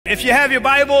If you have your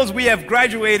Bibles, we have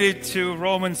graduated to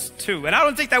Romans 2. And I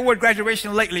don't take that word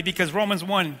graduation lightly because Romans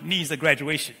 1 needs a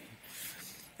graduation.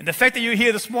 And the fact that you're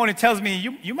here this morning tells me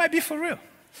you might be for real.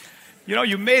 You know,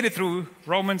 you made it through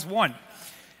Romans 1.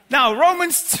 Now,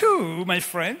 Romans 2, my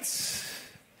friends,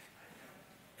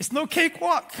 it's no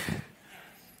cakewalk.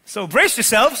 So brace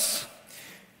yourselves,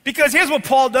 because here's what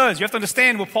Paul does. You have to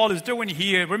understand what Paul is doing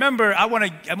here. Remember, I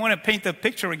want to paint the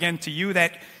picture again to you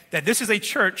that this is a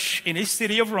church in a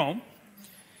city of Rome,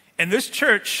 and this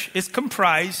church is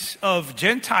comprised of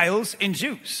Gentiles and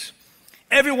Jews.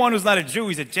 Everyone who's not a Jew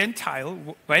is a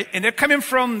Gentile, right? And they're coming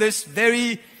from this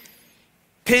very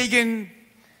pagan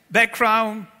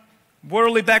background,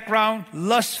 worldly background,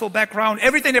 lustful background.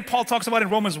 Everything that Paul talks about in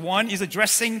Romans 1 is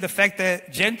addressing the fact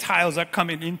that Gentiles are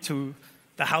coming into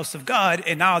the house of God,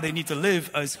 and now they need to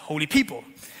live as holy people,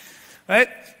 right?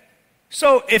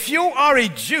 So if you are a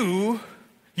Jew,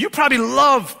 you probably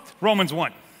loved Romans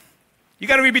 1. You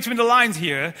got to read between the lines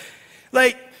here.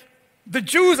 Like, the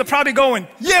Jews are probably going,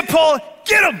 yeah, Paul,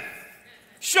 get them.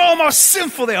 Show them how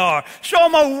sinful they are. Show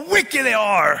them how wicked they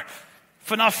are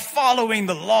for not following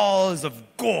the laws of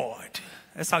God.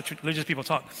 That's how religious people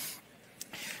talk.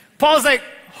 Paul's like,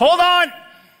 hold on,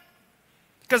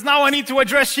 because now I need to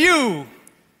address you,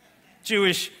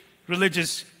 Jewish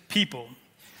religious people.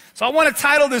 So I want to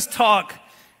title this talk,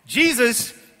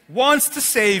 Jesus wants to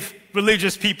save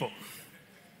religious people.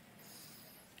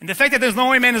 And the fact that there's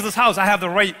no amen in this house, I have the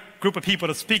right group of people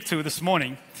to speak to this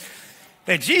morning.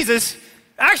 That Jesus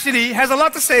actually has a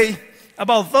lot to say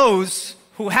about those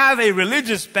who have a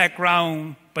religious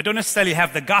background but don't necessarily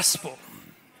have the gospel.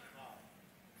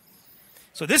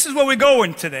 So this is where we're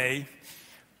going today.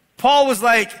 Paul was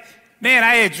like, man,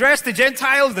 I addressed the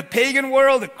Gentiles, the pagan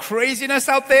world, the craziness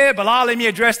out there, but now let me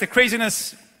address the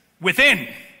craziness within.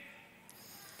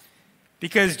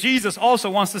 Because Jesus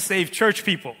also wants to save church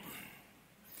people.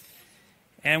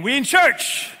 And we in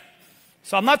church.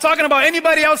 So I'm not talking about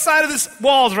anybody outside of these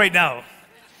walls right now.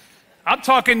 I'm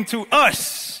talking to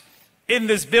us in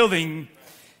this building.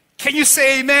 Can you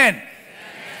say amen? Amen.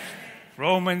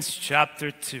 Romans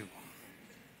chapter 2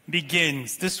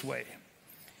 begins this way.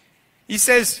 He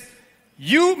says,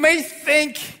 you may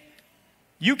think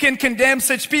you can condemn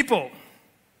such people,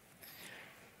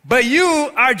 but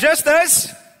you are just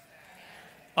as...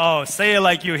 Oh, say it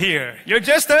like you're here. You're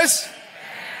just as...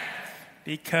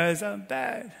 Because I'm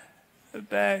bad. I'm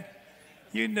bad.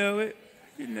 You know it.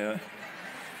 You know it.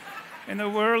 And the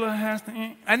world has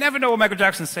to... I never know what Michael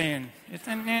Jackson's saying.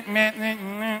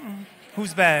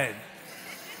 Who's bad?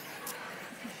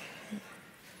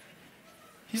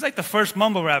 He's like the first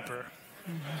mumble rapper.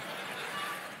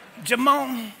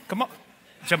 Jamon. Come on.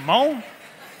 Jamon.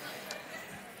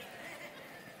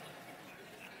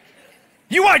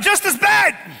 You are just as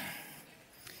bad.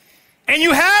 And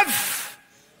you have...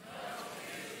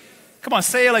 Come on,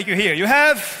 say it like you're here. You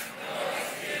have...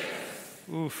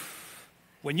 Oof.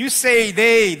 When you say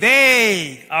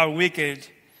they are wicked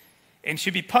and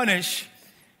should be punished,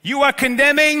 you are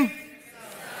condemning.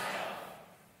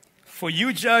 For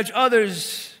you judge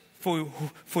others.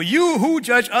 For you who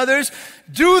judge others,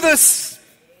 do this.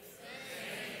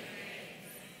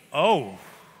 Oh.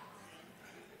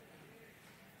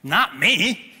 Not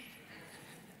me.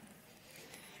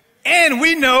 And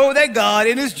we know that God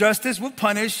in his justice will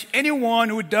punish anyone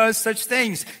who does such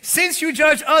things. Since you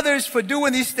judge others for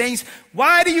doing these things,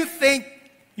 why do you think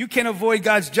you can avoid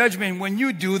God's judgment when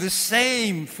you do the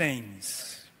same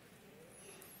things?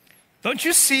 Don't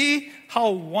you see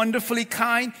how wonderfully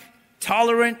kind,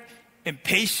 tolerant, and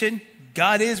patient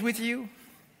God is with you?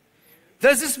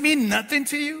 Does this mean nothing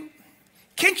to you?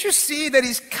 Can't you see that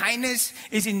his kindness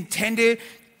is intended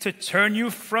to turn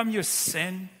you from your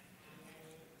sin?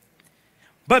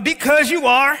 But because you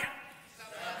are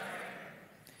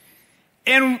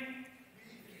and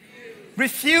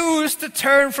refuse to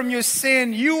turn from your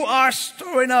sin, you are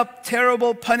storing up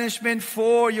terrible punishment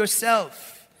for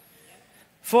yourself.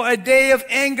 For a day of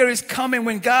anger is coming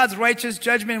when God's righteous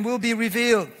judgment will be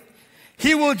revealed.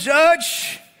 He will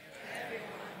judge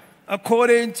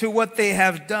according to what they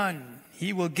have done.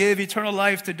 He will give eternal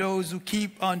life to those who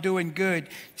keep on doing good,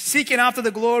 seeking after the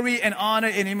glory and honor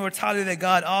and immortality that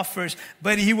God offers.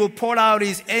 But he will pour out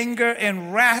his anger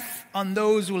and wrath on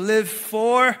those who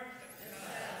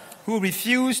who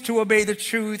refuse to obey the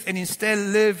truth and instead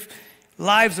live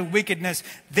lives of wickedness.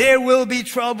 There will be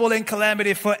trouble and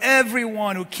calamity for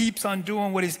everyone who keeps on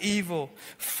doing what is evil.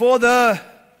 For the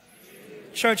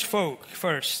church folk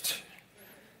first,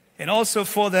 and also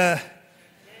for the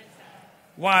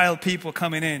wild people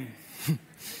coming in.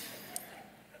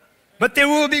 But there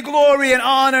will be glory and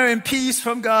honor and peace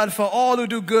from God for all who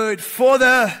do good, for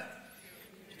the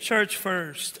church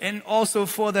first, and also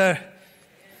for the,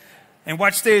 and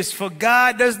watch this, for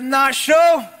God does not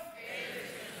show.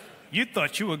 You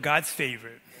thought you were God's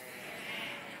favorite.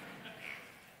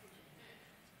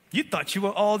 You thought you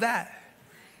were all that.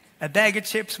 A bag of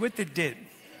chips with the dip.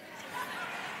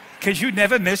 Because you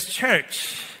never missed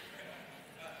church.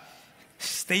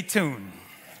 Stay tuned.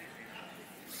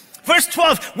 Verse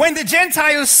 12, when the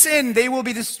Gentiles sin, they will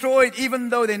be destroyed even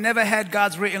though they never had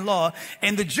God's written law.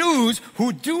 And the Jews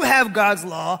who do have God's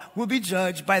law will be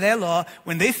judged by their law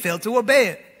when they fail to obey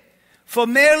it. For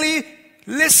merely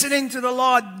listening to the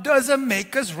law doesn't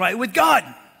make us right with God.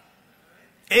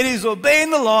 It is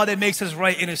obeying the law that makes us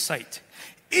right in His sight.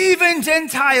 Even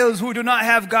Gentiles who do not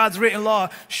have God's written law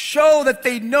show that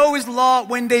they know His law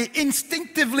when they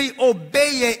instinctively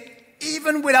obey it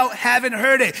even without having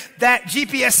heard it. That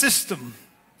GPS system.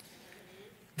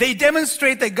 They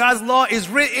demonstrate that God's law is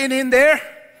written in there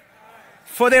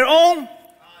for their own.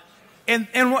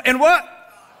 And what?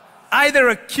 Either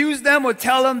accuse them or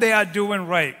tell them they are doing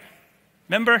right.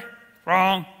 Remember?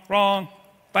 Wrong,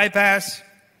 bypass.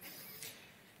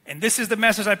 And this is the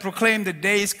message I proclaim. The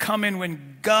day is coming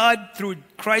when God, through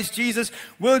Christ Jesus,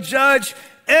 will judge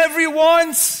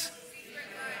everyone's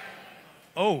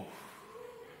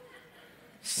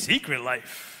secret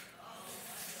life.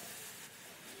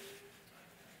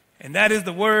 And that is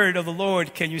the word of the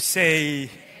Lord. Can you say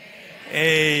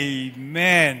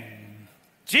amen?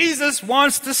 Jesus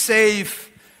wants to save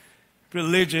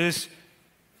religious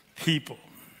people.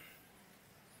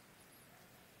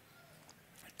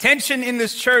 Tension in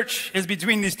this church is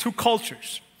between these two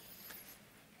cultures.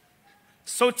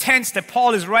 So tense that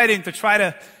Paul is writing to try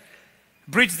to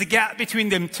bridge the gap between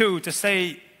them two, to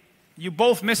say, you're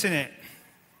both missing it.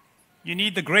 You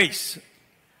need the grace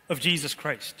of Jesus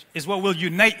Christ is what will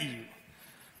unite you.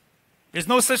 There's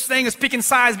no such thing as picking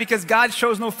sides because God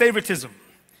shows no favoritism.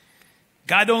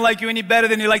 God don't like you any better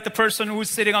than He liked the person who's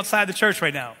sitting outside the church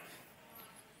right now.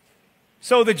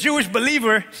 So the Jewish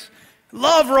believers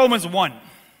love Romans 1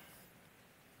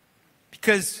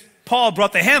 because Paul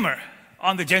brought the hammer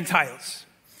on the Gentiles.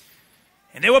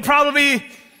 And they were probably,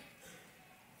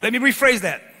 let me rephrase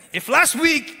that. If last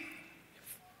week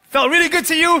felt really good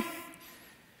to you,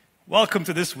 welcome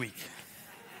to this week.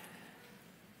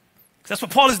 That's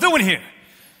what Paul is doing here.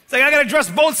 It's like, I got to address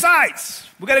both sides.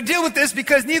 We got to deal with this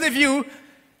because neither of you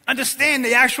understand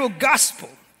the actual gospel.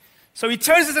 So he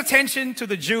turns his attention to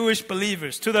the Jewish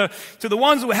believers, to the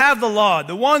ones who have the law,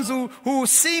 the ones who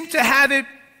seem to have it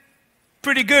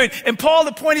pretty good. And Paul,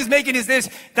 the point he's making is this,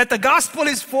 that the gospel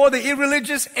is for the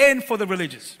irreligious and for the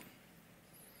religious.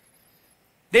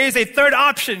 There is a third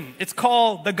option. It's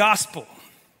called the gospel.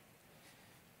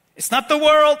 It's not the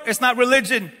world. It's not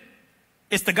religion.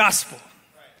 It's the gospel.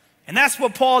 And that's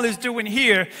what Paul is doing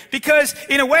here. Because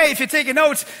in a way, if you're taking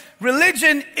notes,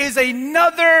 religion is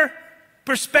another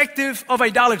perspective of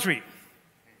idolatry.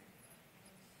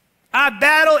 Our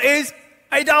battle is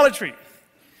idolatry.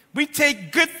 We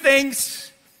take good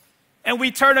things and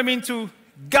we turn them into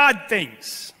God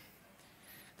things.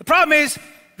 The problem is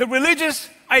the religious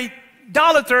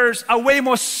idolaters are way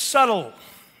more subtle.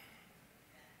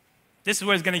 This is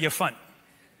where it's going to get fun.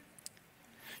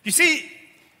 You see,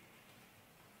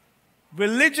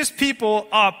 religious people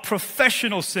are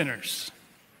professional sinners.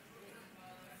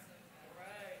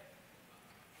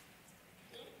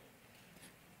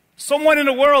 Someone in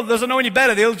the world doesn't know any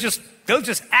better. They'll just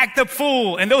act a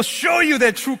fool and they'll show you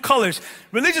their true colors.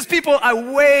 Religious people are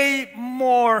way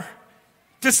more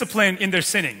disciplined in their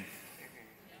sinning.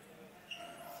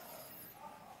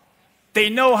 They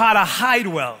know how to hide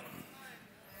well.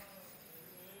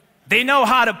 They know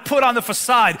how to put on the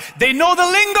facade. They know the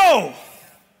lingo.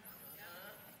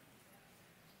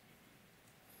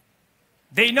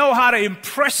 They know how to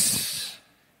impress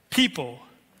people,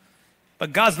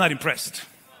 but God's not impressed.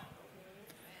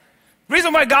 The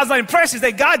reason why God's not impressed is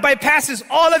that God bypasses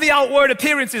all of the outward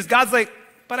appearances. God's like,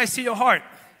 but I see your heart.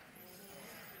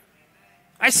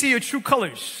 I see your true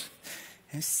colors.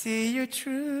 I see your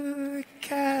true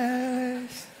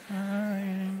colors.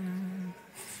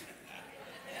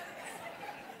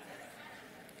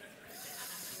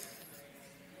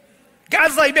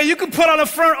 God's like, man, you can put on a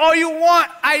front all you want.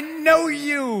 I know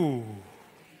you.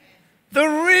 The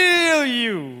real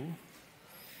you.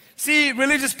 See,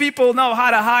 religious people know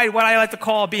how to hide what I like to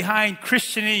call behind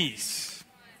Christianese.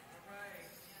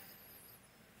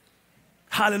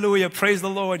 Hallelujah. Praise the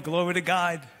Lord. Glory to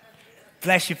God.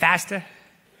 Bless you, Pastor.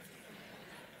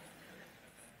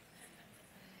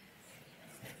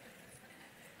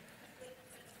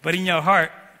 But in your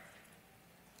heart,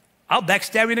 I'll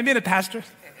backstab you in a minute, Pastor.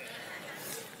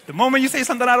 The moment you say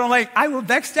something I don't like, I will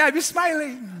backstab you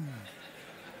smiling.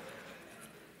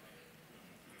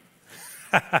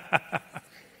 Aren't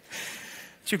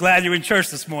you glad you're in church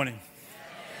this morning?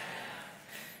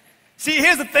 See,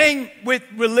 here's the thing with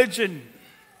religion.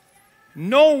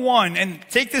 No one, and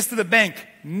take this to the bank,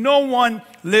 no one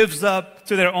lives up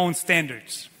to their own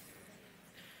standards.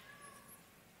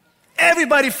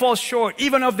 Everybody falls short,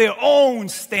 even of their own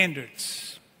standards.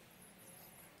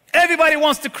 Everybody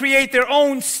wants to create their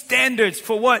own standards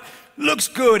for what looks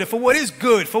good, for what is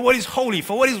good, for what is holy,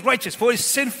 for what is righteous, for what is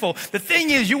sinful. The thing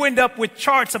is, you end up with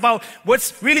charts about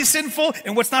what's really sinful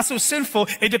and what's not so sinful.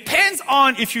 It depends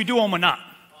on if you do them or not.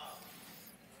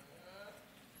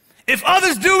 If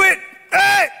others do it,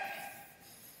 hey!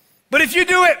 But if you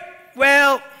do it,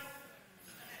 well,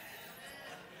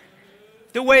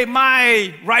 the way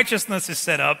my righteousness is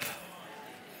set up,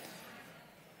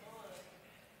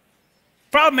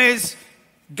 problem is,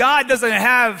 God doesn't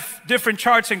have different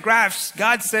charts and graphs.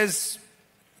 God says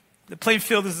the playing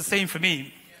field is the same for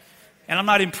me. And I'm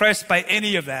not impressed by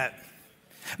any of that.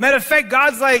 Matter of fact,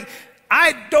 God's like,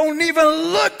 I don't even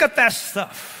look at that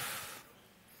stuff.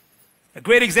 A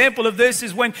great example of this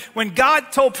is when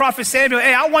God told Prophet Samuel,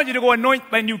 hey, I want you to go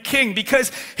anoint my new king, because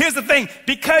here's the thing,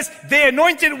 because they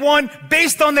anointed one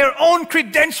based on their own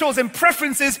credentials and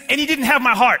preferences, and he didn't have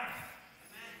my heart.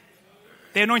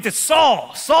 They anointed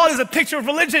Saul. Saul is a picture of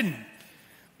religion.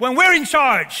 When we're in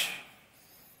charge,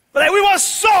 we're like, we want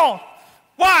Saul.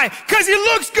 Why? Because he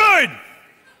looks good.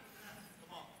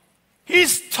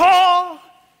 He's tall.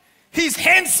 He's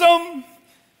handsome.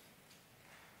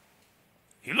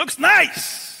 He looks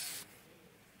nice.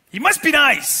 He must be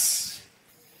nice.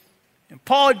 And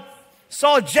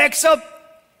Saul jacks up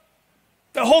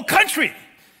the whole country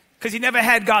because he never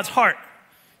had God's heart.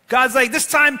 God's like, this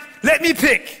time, let me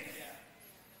pick.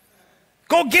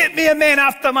 Go get me a man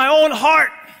after my own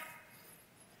heart.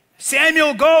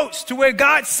 Samuel goes to where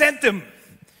God sent him.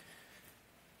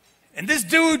 And this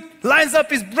dude lines up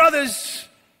his brothers,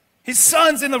 his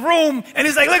sons in the room, and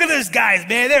he's like, look at these guys,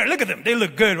 man. There, look at them. They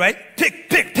look good, right?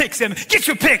 Pick, Samuel. Get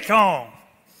your pick on.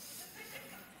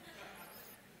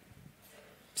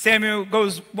 Samuel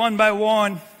goes one by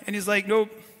one, and he's like, nope.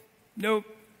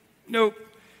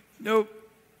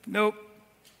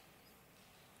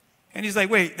 And he's like,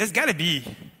 wait, there's got to be.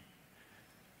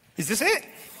 Is this it?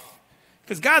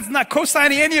 Because God's not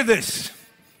co-signing any of this.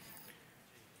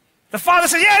 The father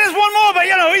says, yeah, there's one more, but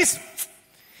he's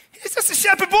just a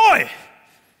shepherd boy.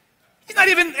 I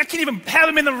can't even have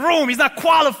him in the room. He's not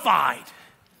qualified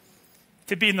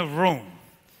to be in the room.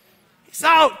 He's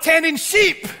out tending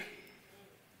sheep.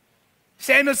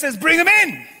 Samuel says, bring him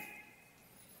in.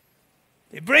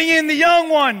 They bring in the young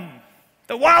one,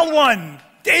 the wild one,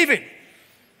 David.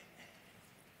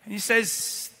 And he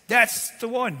says, that's the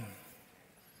one.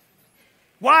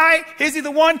 Why is he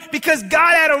the one? Because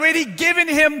God had already given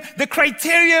him the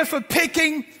criteria for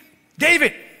picking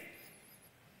David.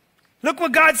 Look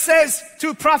what God says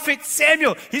to Prophet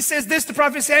Samuel. He says this to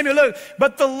Prophet Samuel. Look,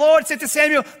 but the Lord said to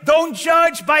Samuel, don't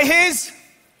judge by his.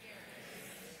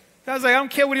 I was like, I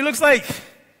don't care what he looks like. He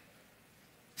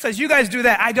says, you guys do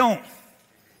that. I don't.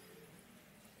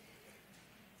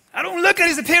 I don't look at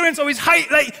his appearance or his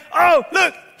height like, oh,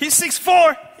 look, he's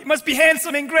 6'4". He must be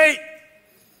handsome and great.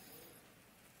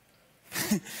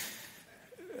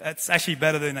 That's actually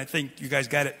better than I think you guys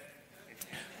got it.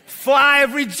 For I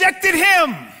have rejected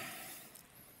him.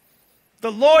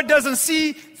 The Lord doesn't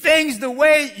see things the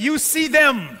way you see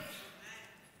them.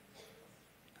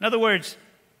 In other words,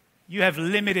 you have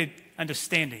limited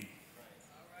understanding.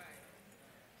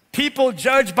 People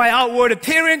judge by outward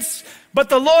appearance, but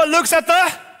the Lord looks at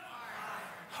the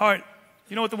heart.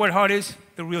 You know what the word heart is?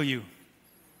 The real you.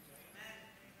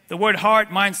 The word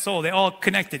heart, mind, soul, they're all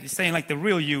connected. It's saying like the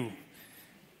real you.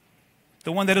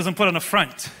 The one that doesn't put on the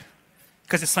front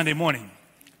because it's Sunday morning.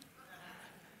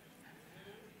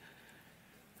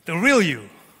 The real you.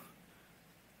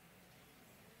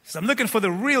 So I'm looking for the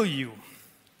real you.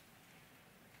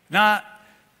 Not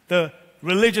the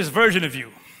religious version of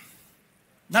you.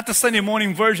 Not the Sunday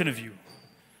morning version of you.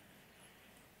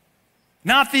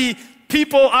 Not the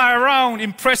people are around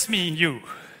impress me in you.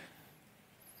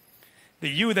 The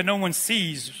you that no one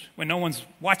sees when no one's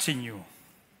watching you.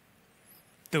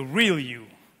 The real you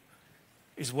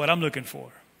is what I'm looking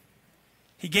for.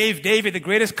 He gave David the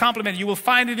greatest compliment you will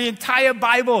find in the entire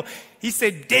Bible. He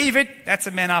said, David, that's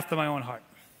a man after my own heart.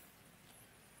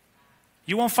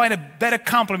 You won't find a better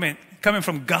compliment coming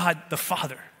from God the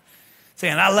Father.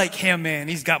 Saying, I like him, man.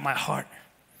 He's got my heart.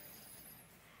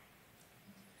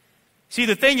 See,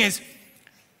 the thing is,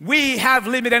 we have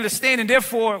limited understanding.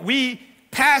 Therefore, we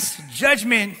pass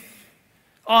judgment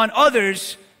on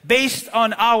others based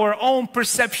on our own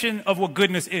perception of what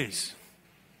goodness is.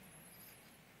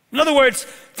 In other words,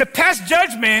 to pass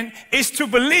judgment is to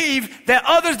believe that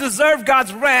others deserve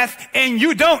God's wrath and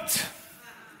you don't.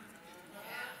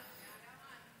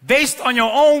 Based on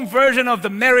your own version of the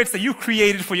merits that you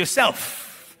created for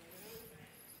yourself.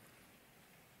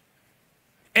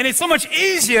 And it's so much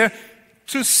easier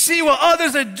to see what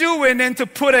others are doing than to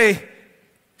put a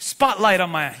spotlight on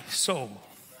my soul.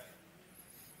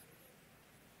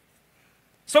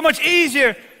 So much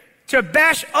easier to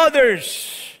bash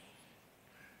others,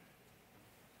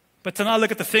 but to not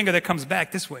look at the finger that comes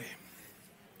back this way.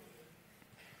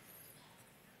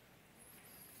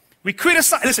 We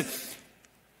criticize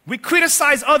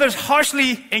others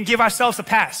harshly and give ourselves a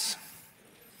pass.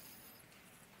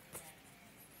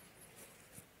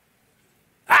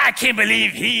 I can't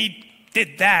believe he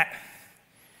did that.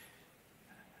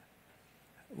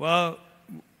 Well,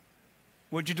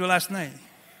 what'd you do last night?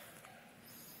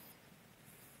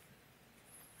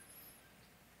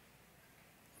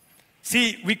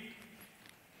 See,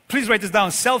 please write this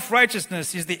down.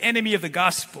 Self-righteousness is the enemy of the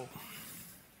gospel.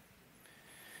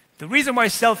 The reason why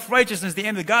self-righteousness is the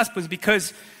enemy of the gospel is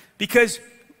because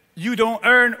you don't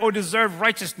earn or deserve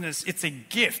righteousness. It's a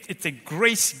gift. It's a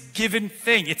grace-given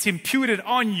thing. It's imputed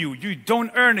on you. You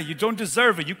don't earn it. You don't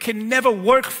deserve it. You can never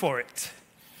work for it.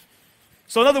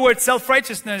 So in other words,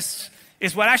 self-righteousness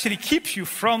is what actually keeps you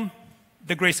from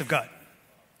the grace of God.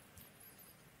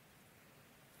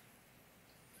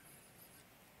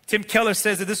 Tim Keller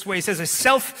says it this way. He says, a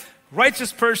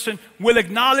self-righteous person will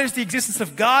acknowledge the existence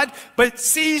of God, but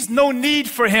sees no need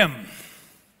for him.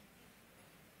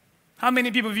 How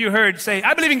many people have you heard say,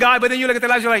 I believe in God, but then you look at their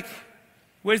lives, you're like,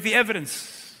 where's the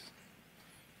evidence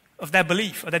of that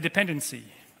belief, of that dependency,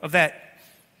 of that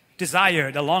desire,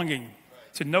 the longing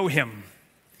to know him?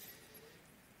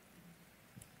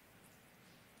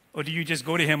 Or do you just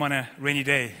go to him on a rainy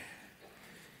day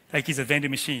like he's a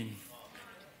vending machine?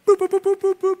 Boop, boop, boop, boop,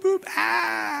 boop, boop, boop.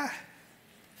 Ah,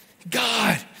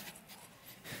 God.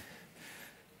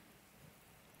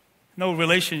 No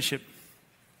relationship.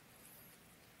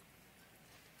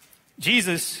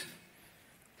 Jesus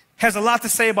has a lot to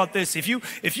say about this. If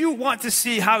you want to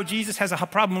see how Jesus has a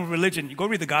problem with religion, you go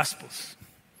read the Gospels.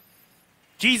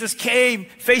 Jesus came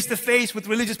face to face with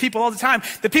religious people all the time.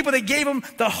 The people that gave him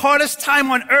the hardest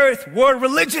time on earth were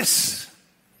religious.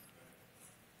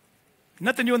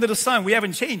 Nothing new under the sun. We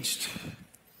haven't changed.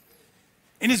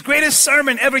 In his greatest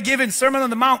sermon ever given, Sermon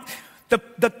on the Mount,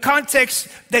 the context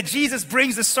that Jesus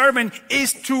brings the sermon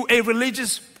is to a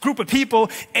religious group of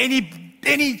people, and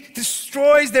he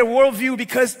destroys their worldview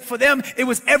because for them it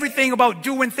was everything about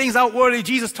doing things outwardly.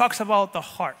 Jesus talks about the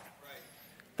heart,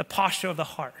 the posture of the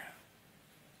heart.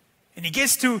 And he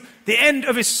gets to the end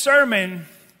of his sermon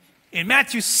in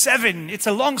Matthew 7, it's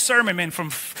a long sermon, man.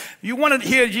 You want to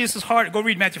hear Jesus' heart, go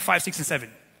read Matthew 5, 6, and 7.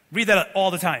 Read that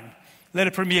all the time. Let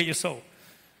it permeate your soul.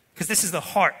 Because this is the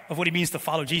heart of what it means to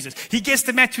follow Jesus. He gets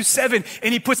to Matthew 7,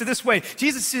 and he puts it this way.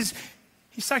 Jesus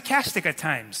he's sarcastic at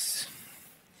times.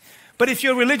 But if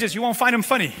you're religious, you won't find him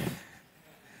funny.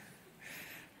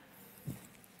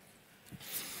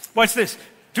 Watch this.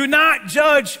 Do not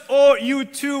judge, or you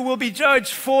too will be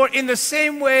judged. For in the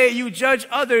same way you judge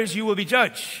others, you will be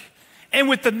judged. And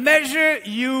with the measure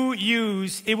you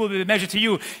use, it will be measured to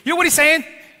you. You know what he's saying?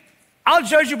 I'll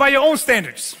judge you by your own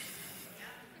standards.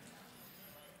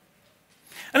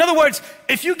 In other words,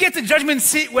 if you get to judgment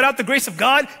seat without the grace of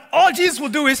God, all Jesus will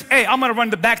do is, hey, I'm going to run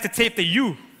back the tape that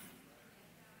you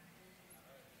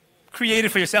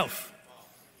created for yourself.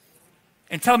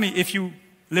 And tell me if you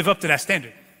live up to that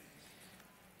standard.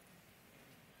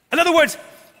 In other words,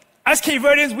 as Cape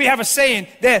Verdeans, we have a saying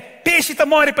that peixe tá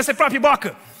morre para sua própria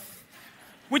boca,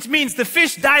 which means the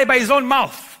fish died by his own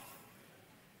mouth.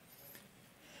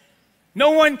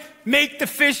 No one make the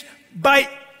fish bite.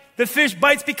 The fish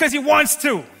bites because he wants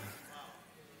to.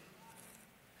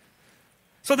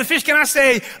 So the fish cannot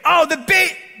say, oh, the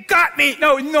bait got me.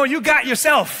 No, you got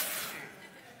yourself.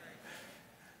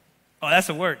 Oh, that's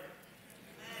a word.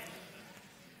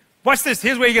 Watch this.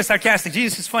 Here's where he gets sarcastic.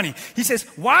 Jesus is funny. He says,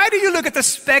 why do you look at the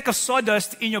speck of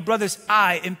sawdust in your brother's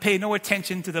eye and pay no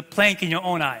attention to the plank in your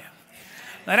own eye?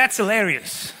 Now that's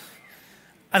hilarious.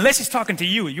 Unless he's talking to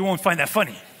you, you won't find that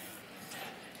funny.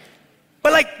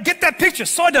 But like, get that picture,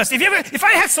 sawdust. If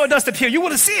I had sawdust up here, you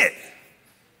wouldn't see it.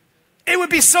 It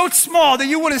would be so small that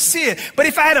you wouldn't see it. But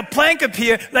if I had a plank up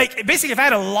here, like basically if I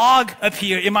had a log up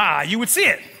here in my eye, you would see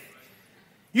it.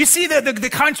 You see the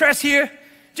contrast here?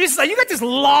 Jesus is like, you got this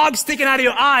log sticking out of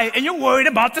your eye and you're worried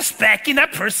about the speck in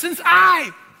that person's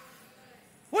eye.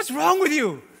 What's wrong with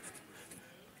you?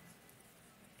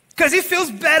 Because it feels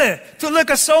better to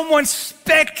look at someone's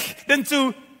speck than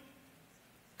to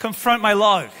confront my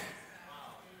log.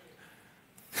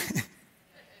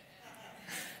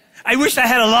 I wish I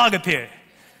had a log up here.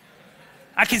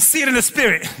 I can see it in the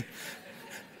spirit.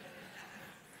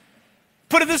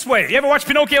 Put it this way. You ever watch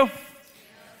Pinocchio?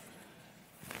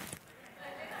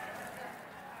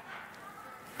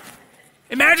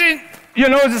 Imagine your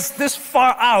nose is this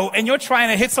far out and you're trying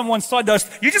to hit someone's sawdust.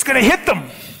 You're just going to hit them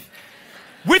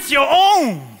with your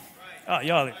own. Oh,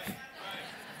 y'all.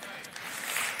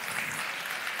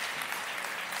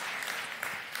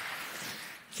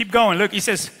 Keep going. Look, he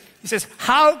says,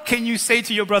 how can you say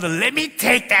to your brother, let me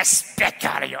take that speck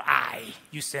out of your eye,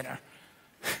 you sinner?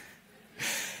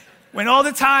 When all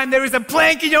the time there is a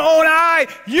plank in your own eye,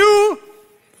 you.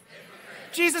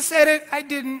 Jesus said it, I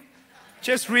didn't.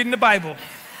 Just reading the Bible.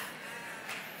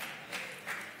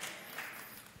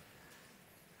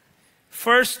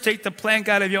 First, take the plank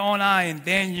out of your own eye, and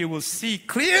then you will see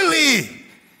clearly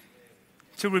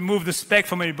to remove the speck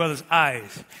from your brother's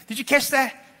eyes. Did you catch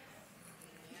that?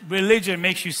 Religion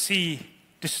makes you see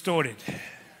distorted.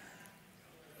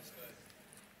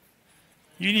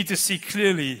 You need to see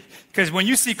clearly, because when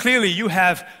you see clearly, you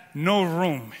have no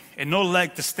room and no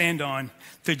leg to stand on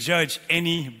to judge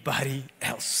anybody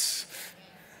else.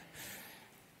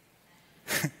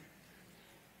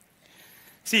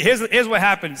 See, here's what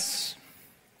happens.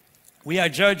 We are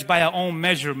judged by our own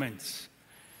measurements.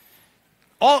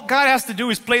 All God has to do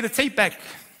is play the tape back.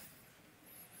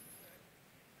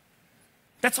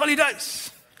 That's all he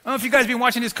does. I don't know if you guys have been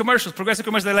watching these commercials, progressive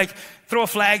commercials. They're like, throw a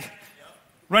flag,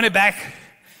 run it back.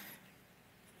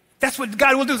 That's what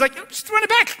God will do. It's like, just run it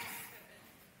back.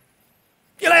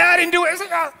 You're like, I didn't do it. It's like,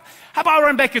 oh, how about I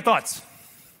run back your thoughts?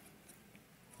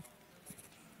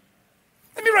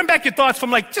 Let me run back your thoughts from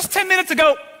like just 10 minutes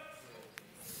ago.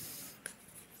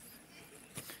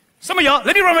 Some of y'all,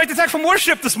 let me run back the text from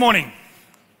worship this morning.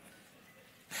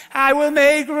 I will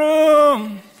make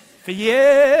room for you.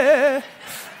 It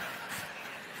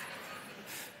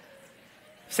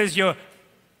says you're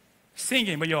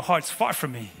singing, but your heart's far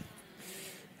from me.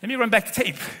 Let me run back the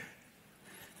tape.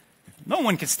 No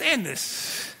one can stand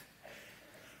this.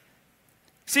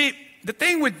 See, the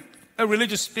thing with a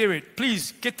religious spirit,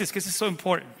 please get this because it's so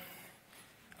important.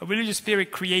 A religious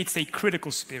spirit creates a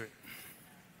critical spirit.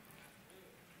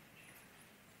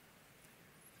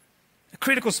 A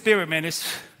critical spirit, man, it's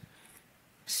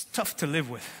tough to live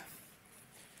with.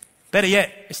 Better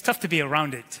yet, it's tough to be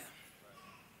around it.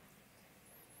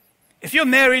 If you're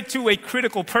married to a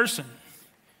critical person,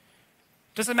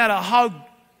 doesn't matter how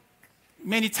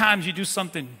many times you do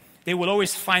something, they will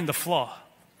always find the flaw.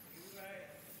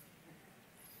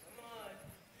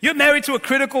 You're married to a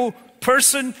critical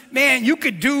person, man, you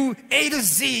could do A to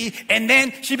Z, and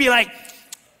then she'd be like,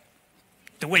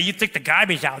 the way you took the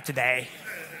garbage out today.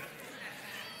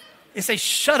 They say,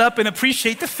 shut up and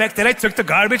appreciate the fact that I took the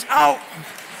garbage out.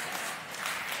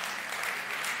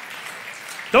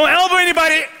 Don't elbow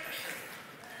anybody.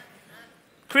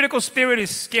 Critical spirit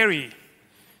is scary.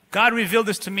 God revealed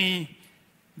this to me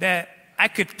that I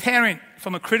could parent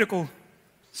from a critical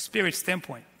spirit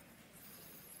standpoint.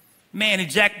 Man, it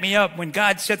jacked me up when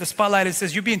God shed the spotlight and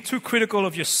says, you're being too critical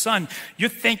of your son. You're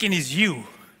thinking he's you.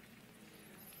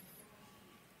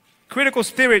 Critical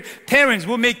spirit parents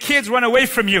will make kids run away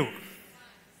from you.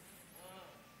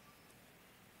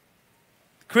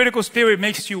 Critical spirit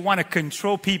makes you want to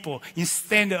control people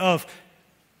instead of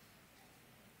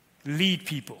lead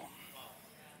people.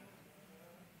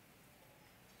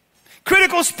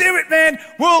 Critical spirit, man,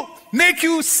 will make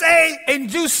you say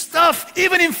and do stuff,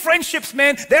 even in friendships,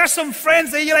 man. There are some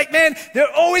friends that you're like, man,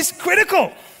 they're always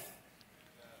critical.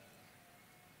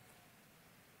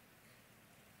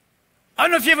 I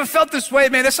don't know if you ever felt this way,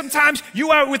 man. There's sometimes you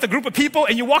are with a group of people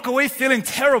and you walk away feeling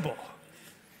terrible.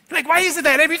 You're like, why is it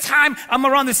that every time I'm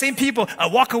around the same people, I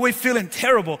walk away feeling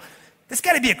terrible? There's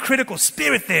got to be a critical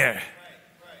spirit there.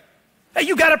 Hey,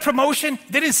 you got a promotion,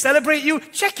 they didn't celebrate you,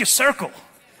 check your circle.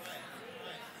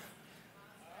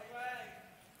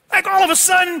 Like all of a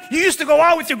sudden, you used to go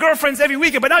out with your girlfriends every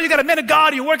weekend, but now you got a man of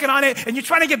God, you're working on it, and you're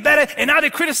trying to get better, and now they're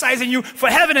criticizing you for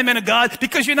having a man of God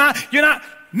because you're not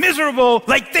miserable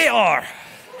like they are.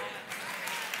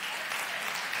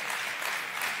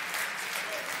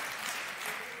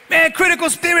 Man, critical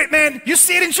spirit, man, you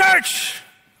see it in church.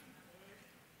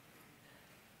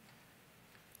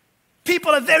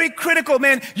 People are very critical,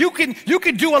 man. You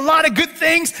can do a lot of good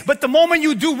things, but the moment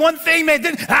you do one thing, man,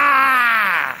 then,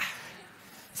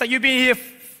 It's like you've been here,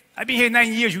 I've been here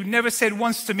 9 years. You never said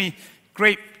once to me,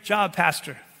 great job,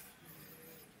 pastor.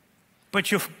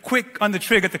 but you're quick on the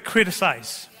trigger to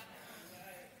criticize.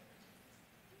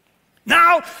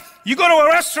 Now, you go to a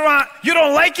restaurant, you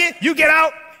don't like it, you get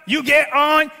out, you get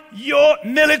on your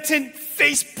militant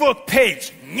Facebook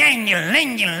page.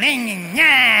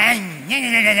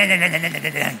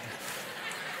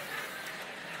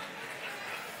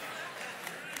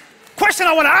 Question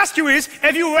I want to ask you is,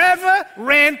 have you ever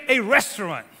ran a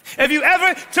restaurant? Have you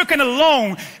ever taken a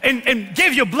loan and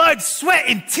gave your blood, sweat,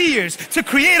 and tears to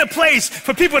create a place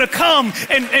for people to come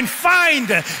and find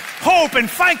hope and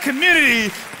find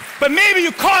community? But maybe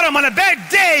you caught them on a bad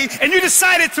day and you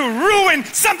decided to ruin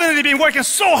something that they've been working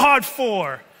so hard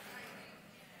for.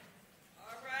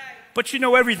 But you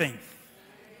know everything.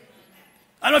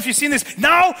 I don't know if you've seen this.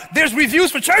 Now there's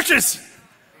reviews for churches.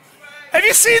 Have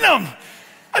you seen them?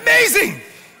 Amazing.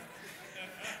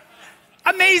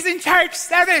 Amazing church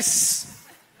service.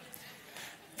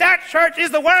 That church is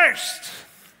the worst.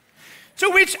 To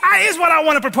which is what I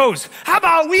want to propose. How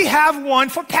about we have one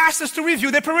for pastors to review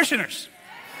their parishioners?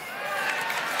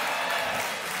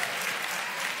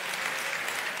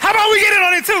 How about we get in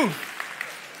on it too?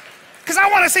 Because I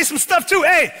want to say some stuff too.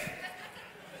 Hey,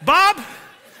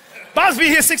 Bob's been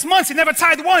here 6 months. He never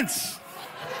tithed once.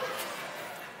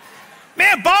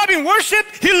 Man, Bob in worship,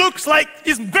 he looks like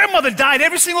his grandmother died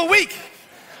every single week.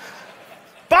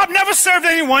 Bob never served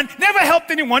anyone, never helped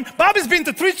anyone. Bob has been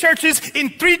to 3 churches in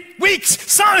 3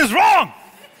 weeks. Something is wrong.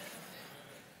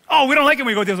 Oh, we don't like it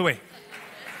when we go the other way.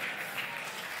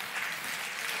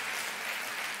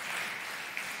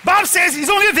 Bob says he's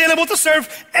only available to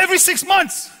serve every 6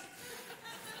 months.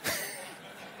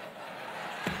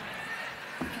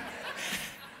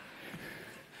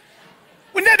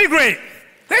 Wouldn't that be great?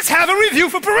 Let's have a review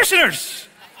for parishioners.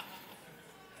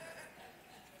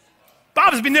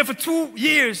 Bob's been there for 2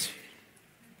 years.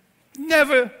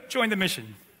 Never joined the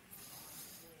mission.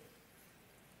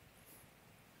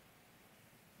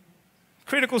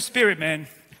 Critical spirit, man.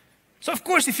 So of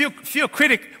course, if you're a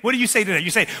critic, what do you say to that?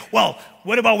 You say, well,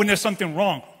 what about when there's something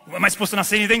wrong? Am I supposed to not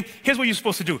say anything? Here's what you're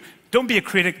supposed to do. Don't be a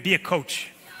critic, be a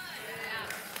coach.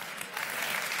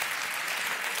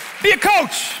 Be a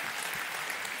coach.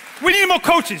 We need more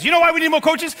coaches. You know why we need more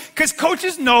coaches? Because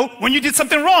coaches know when you did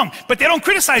something wrong, but they don't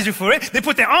criticize you for it. They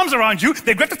put their arms around you,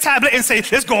 they grab the tablet and say,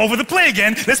 let's go over the play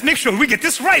again. Let's make sure we get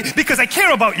this right because I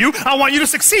care about you. I want you to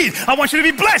succeed. I want you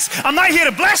to be blessed. I'm not here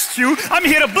to bless you. I'm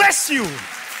here to bless you.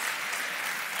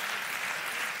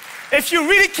 If you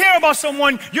really care about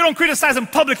someone, you don't criticize them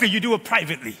publicly, you do it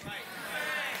privately.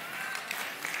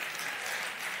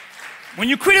 When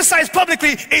you criticize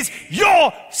publicly, it's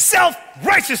your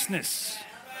self-righteousness.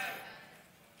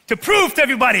 To prove to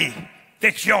everybody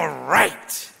that you're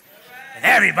right and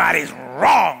everybody's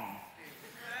wrong.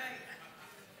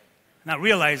 Not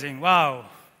realizing, wow,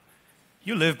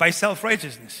 you live by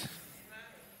self-righteousness.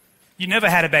 You never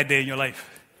had a bad day in your life.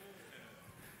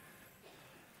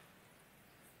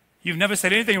 You've never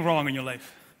said anything wrong in your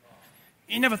life.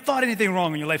 You never thought anything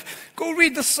wrong in your life. Go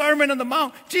read the Sermon on the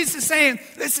Mount. Jesus is saying,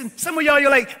 listen, some of y'all,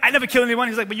 you're like, I never kill anyone.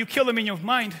 He's like, but you kill them in your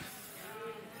mind.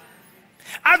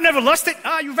 I've never lusted.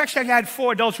 You've actually had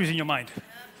 4 adulteries in your mind.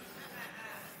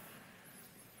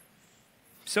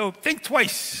 So think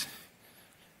twice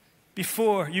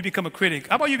before you become a critic.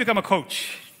 How about you become a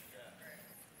coach?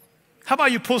 How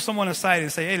about you pull someone aside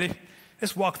and say, hey,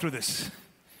 let's walk through this.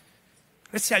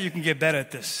 Let's see how you can get better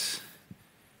at this.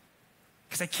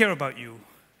 Because I care about you.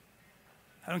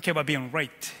 I don't care about being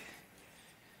right.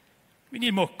 We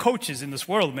need more coaches in this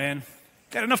world, man.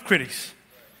 Got enough critics.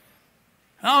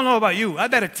 I don't know about you. I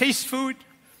better taste food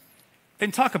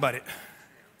than talk about it.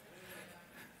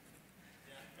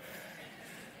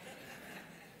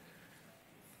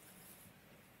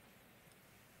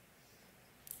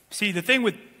 See, the thing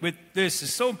with this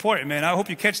is so important, man. I hope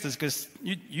you catch this because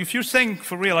if you're saying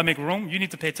for real, I make room, you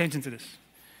need to pay attention to this.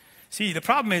 See, the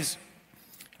problem is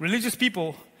religious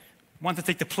people want to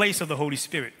take the place of the Holy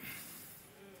Spirit.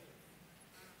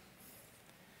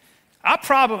 Our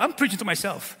problem, I'm preaching to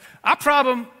myself. Our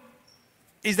problem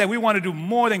is that we want to do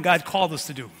more than God called us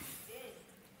to do.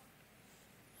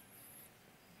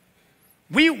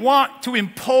 We want to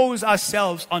impose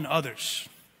ourselves on others,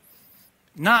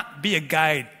 not be a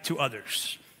guide to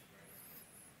others.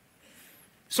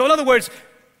 So in other words,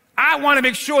 I want to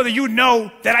make sure that you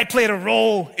know that I played a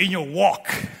role in your walk.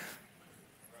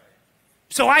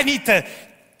 So I need to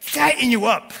tighten you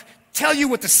up. Tell you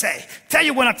what to say. Tell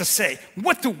you what not to say.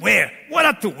 What to wear. What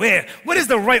not to wear. What is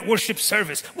the right worship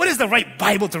service? What is the right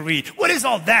Bible to read? What is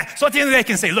all that? So at the end of the day, I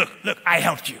can say, look, I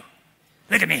helped you.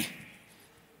 Look at me.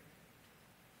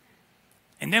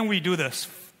 And then we do this.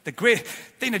 The great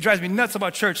thing that drives me nuts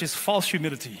about church is false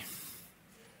humility.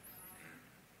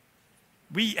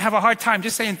 we have a hard time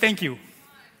just saying thank you.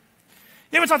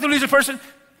 You ever talk to a religious person?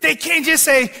 They can't just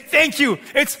say thank you.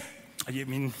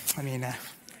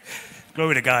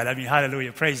 Glory to God.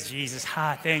 Hallelujah. Praise Jesus.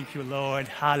 Thank you, Lord.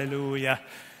 Hallelujah.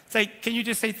 It's like, can you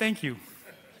just say thank you?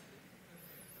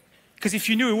 Because if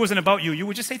you knew it wasn't about you, you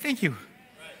would just say thank you.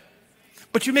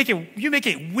 But you make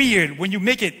it weird when you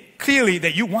make it clearly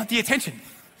that you want the attention.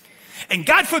 And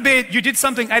God forbid you did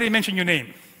something I didn't mention your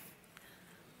name.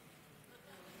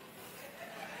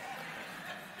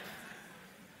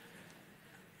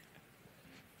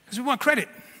 Because we want credit.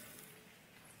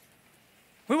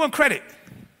 We want credit.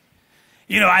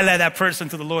 I led that person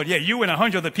to the Lord. Yeah, you and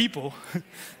 100 other people.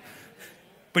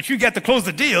 But you got to close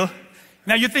the deal.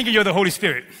 Now you're thinking you're the Holy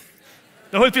Spirit.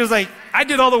 The Holy Spirit's like, I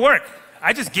did all the work.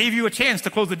 I just gave you a chance to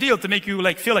close the deal to make you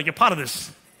feel like you're part of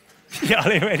this. Yeah,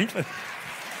 are you ready?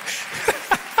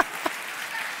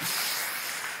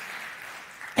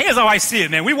 Here's how I see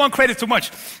it, man. We want credit too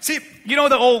much. See,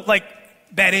 the old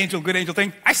bad angel, good angel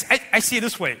thing? I see it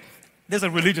this way. There's a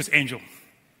religious angel.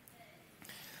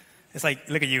 It's like,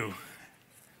 look at you.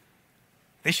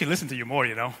 They should listen to you more,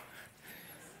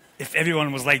 if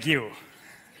everyone was like you.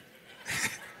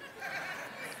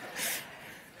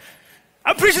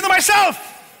 I'm preaching to myself.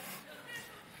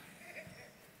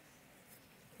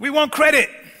 We want credit.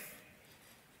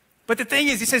 But the thing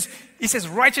is, he says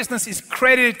righteousness is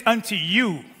credited unto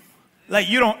you. Like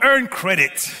you don't earn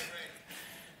credit.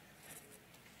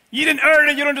 You didn't earn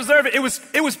it, you don't deserve it. It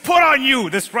was put on you,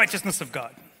 this righteousness of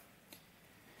God.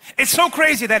 It's so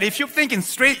crazy that if you're thinking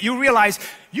straight, you realize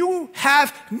you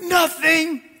have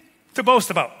nothing to boast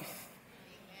about.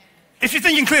 If you're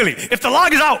thinking clearly, if the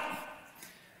log is out,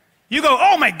 you go,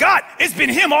 oh my God, it's been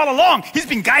him all along. He's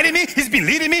been guiding me, he's been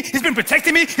leading me, he's been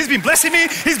protecting me, he's been blessing me,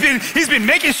 he's been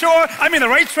making sure I'm in the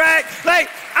right track. I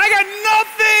got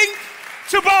nothing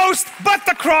to boast but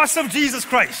the cross of Jesus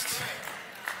Christ.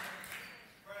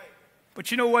 But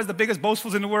you know what's the biggest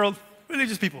boastfuls in the world?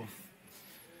 Religious people.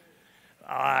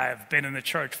 I've been in the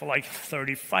church for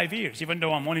 35 years, even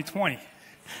though I'm only 20.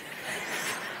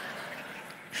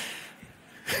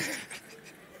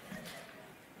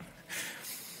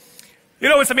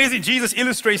 It's amazing. Jesus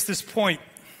illustrates this point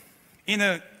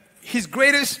in his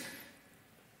greatest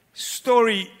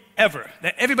story ever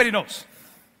that everybody knows.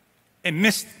 And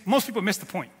most people miss the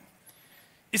point.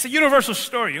 It's a universal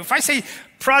story. If I say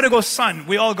prodigal son,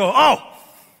 we all go, oh.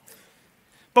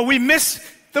 But we miss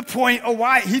the point of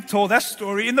why he told that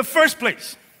story in the first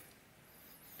place.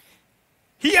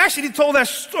 He actually told that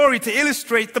story to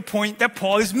illustrate the point that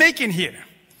Paul is making here.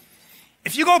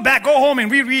 If you go home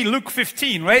and reread Luke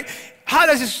 15, right? How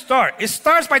does it start? It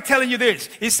starts by telling you this.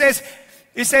 It says,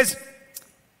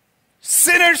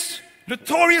 sinners,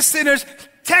 notorious sinners,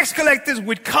 tax collectors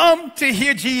would come to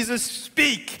hear Jesus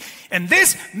speak. And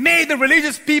this made the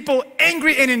religious people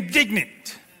angry and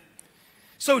indignant.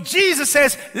 So Jesus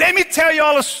says, let me tell you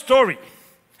all a story.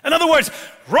 In other words,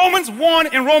 Romans 1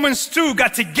 and Romans 2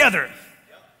 got together.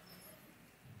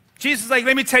 Jesus is like,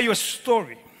 let me tell you a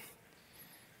story.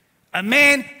 A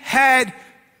man had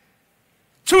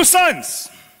 2 sons.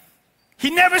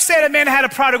 He never said a man had a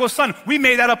prodigal son. We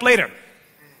made that up later.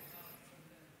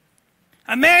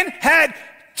 A man had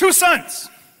 2 sons.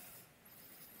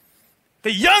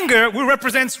 The younger, who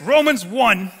represents Romans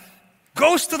 1,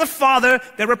 goes to the father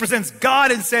that represents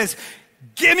God and says,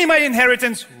 give me my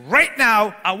inheritance right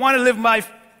now. I want to live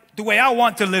the way I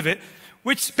want to live it.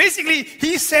 Which basically,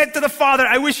 he said to the father,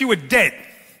 I wish you were dead.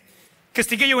 Because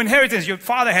to get your inheritance, your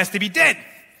father has to be dead.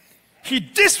 He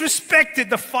disrespected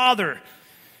the father.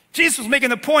 Jesus was making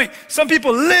the point. Some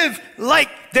people live like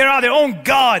they are their own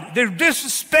God. They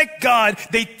disrespect God.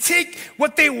 They take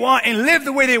what they want and live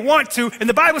the way they want to. And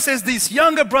the Bible says this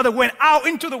younger brother went out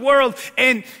into the world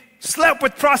and slept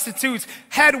with prostitutes,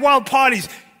 had wild parties,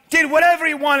 did whatever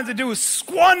he wanted to do,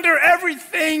 squander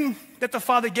everything that the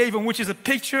father gave him, which is a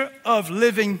picture of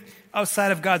living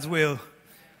outside of God's will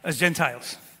as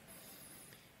Gentiles.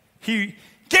 He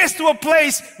gets to a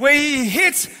place where he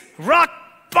hits rock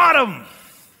bottom.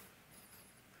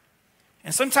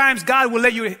 And sometimes God will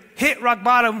let you hit rock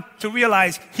bottom to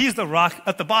realize he's the rock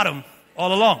at the bottom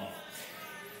all along.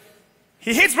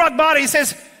 He hits rock bottom. He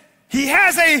says he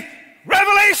has a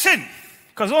revelation,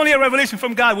 because only a revelation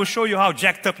from God will show you how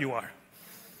jacked up you are.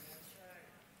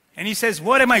 And he says,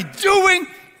 what am I doing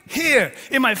here?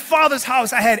 In my father's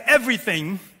house, I had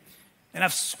everything, and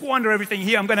I've squandered everything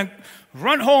here. I'm going to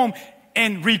run home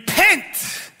and repent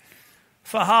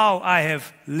for how I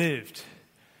have lived.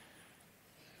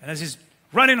 And as he's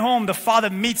Running home, the father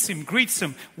meets him, greets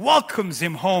him, welcomes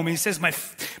him home. He says, my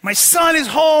son is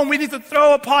home. We need to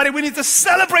throw a party. We need to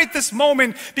celebrate this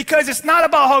moment because it's not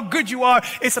about how good you are.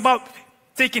 It's about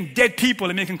taking dead people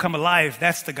and making them come alive.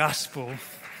 That's the gospel.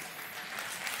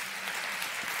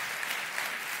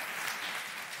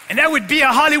 And that would be a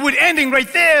Hollywood ending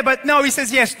right there. But no, he says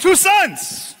he has 2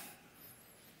 sons.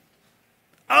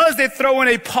 As they throw in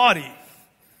a party,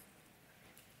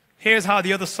 here's how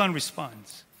the other son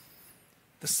responds.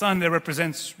 The son that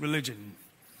represents religion.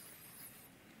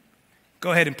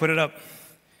 Go ahead and put it up.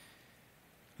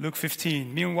 Luke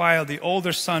 15. Meanwhile, the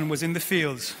older son was in the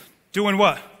fields. Doing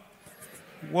what?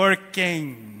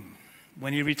 Working.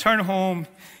 When he returned home,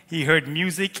 he heard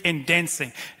music and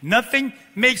dancing. Nothing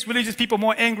makes religious people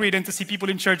more angry than to see people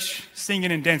in church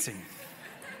singing and dancing.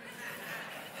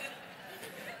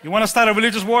 You want to start a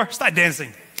religious war? Start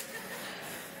dancing.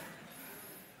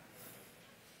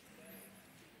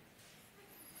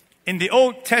 In the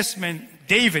Old Testament,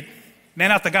 David,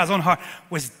 man after God's own heart,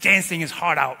 was dancing his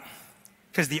heart out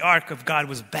because the ark of God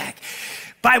was back.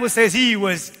 Bible says he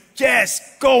was just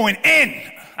going in.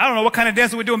 I don't know what kind of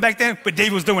dance we were doing back then, but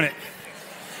David was doing it.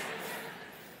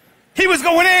 He was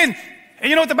going in. And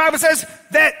you know what the Bible says?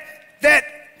 That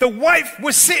the wife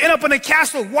was sitting up in the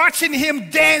castle watching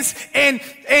him dance and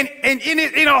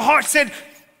in her heart said,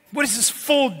 what is this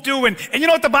fool doing? And you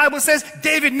know what the Bible says?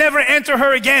 David never entered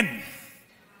her again.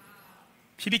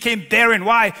 She became barren.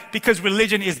 Why? Because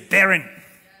religion is barren.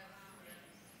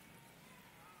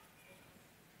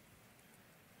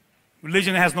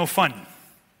 Religion has no fun.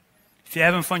 If you're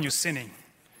having fun, you're sinning.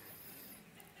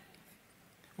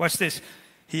 Watch this.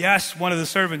 He asked one of the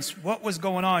servants, what was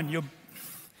going on? Your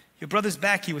brother's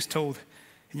back, he was told,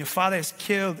 and your father has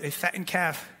killed a fattened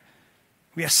calf.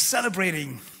 We are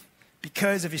celebrating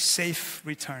because of his safe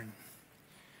return.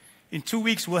 In 2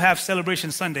 weeks, we'll have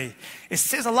Celebration Sunday. It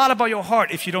says a lot about your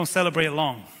heart if you don't celebrate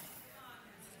long.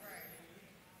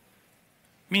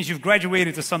 It means you've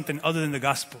graduated to something other than the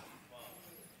gospel.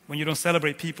 When you don't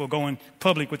celebrate people going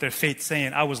public with their faith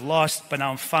saying, I was lost, but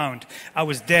now I'm found. I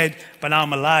was dead, but now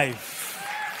I'm alive.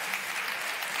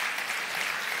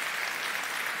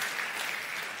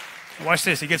 Watch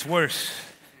this, it gets worse.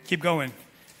 Keep going.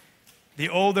 The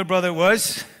older brother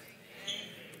was...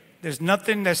 There's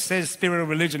nothing that says spirit of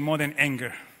religion more than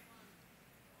anger.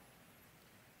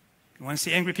 You want to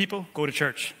see angry people? Go to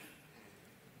church.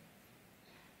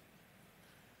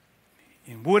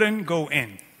 And wouldn't go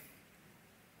in.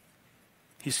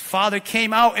 His father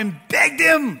came out and begged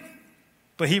him.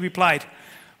 But he replied,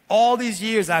 all these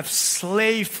years I've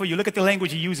slaved for you. Look at the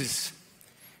language he uses.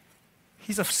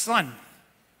 He's a son.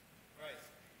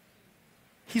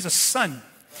 He's a son.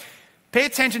 Pay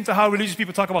attention to how religious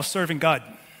people talk about serving God.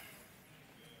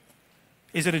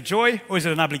 Is it a joy or is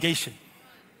it an obligation?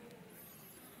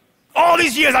 All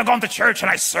these years I've gone to church and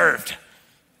I served.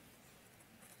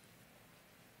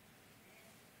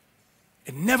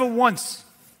 And never once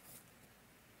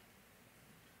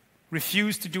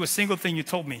refused to do a single thing you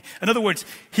told me. In other words,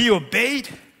 he obeyed,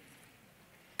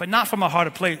 but not from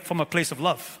a place of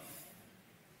love.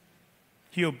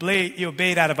 He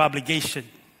obeyed out of obligation.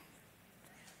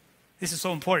 This is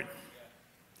so important.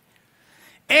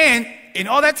 And in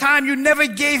all that time, you never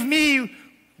gave me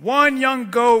one young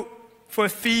goat for a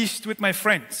feast with my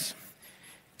friends.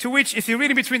 To which, if you're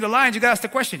reading between the lines, you got to ask the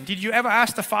question, did you ever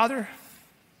ask the father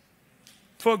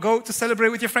for a goat to celebrate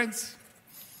with your friends?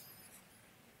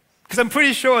 Because I'm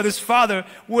pretty sure this father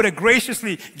would have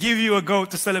graciously give you a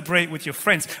goat to celebrate with your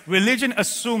friends. Religion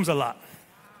assumes a lot.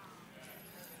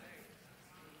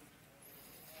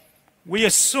 We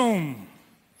assume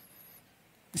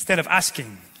instead of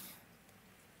asking.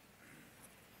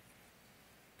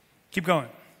 Keep going.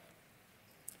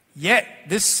 Yet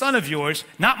this son of yours,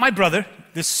 not my brother,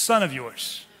 this son of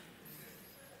yours,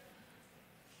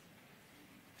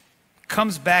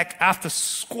 comes back after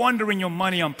squandering your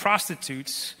money on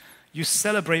prostitutes. You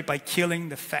celebrate by killing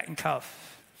the fattened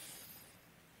calf.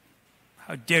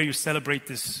 How dare you celebrate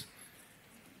this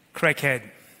crackhead?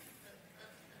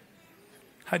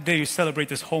 How dare you celebrate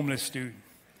this homeless dude?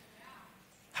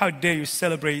 How dare you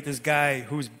celebrate this guy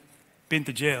who's been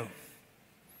to jail?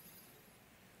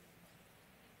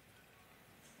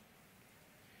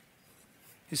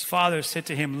 His father said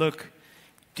to him, look,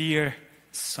 dear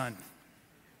son,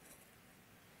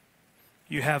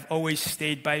 you have always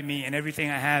stayed by me and everything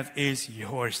I have is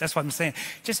yours. That's what I'm saying.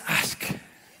 Just ask.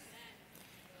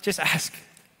 Just ask.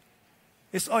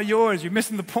 It's all yours. You're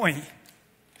missing the point.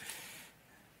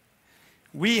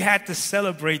 We had to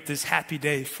celebrate this happy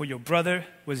day for your brother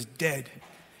was dead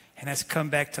and has come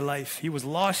back to life. He was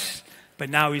lost, but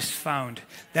now he's found.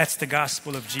 That's the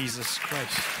gospel of Jesus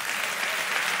Christ.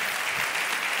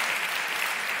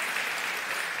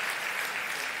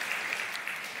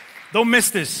 Don't miss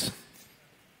this.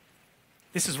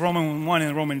 This is Romans 1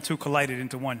 and Romans 2 collided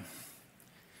into one.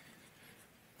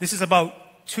 This is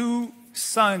about two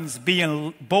sons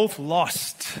being both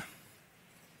lost.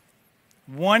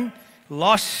 One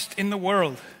lost in the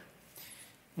world,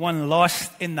 one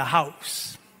lost in the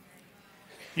house.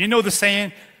 You know the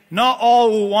saying, not all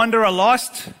who wander are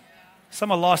lost, some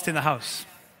are lost in the house.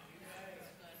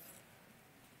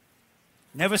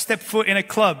 Never step foot in a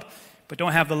club, but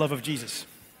don't have the love of Jesus.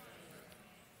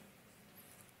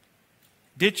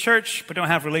 Did church, but don't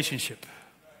have relationship.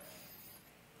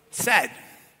 Sad.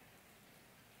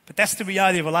 But that's the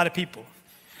reality of a lot of people.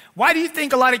 Why do you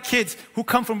think a lot of kids who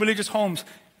come from religious homes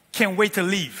can't wait to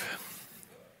leave?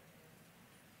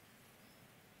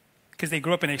 Because they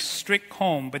grew up in a strict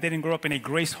home, but they didn't grow up in a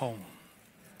grace home.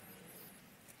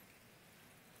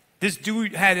 This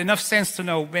dude had enough sense to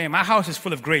know, man, my house is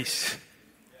full of grace.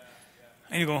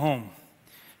 I need to go home.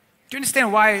 Do you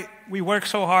understand why we work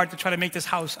so hard to try to make this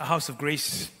house a house of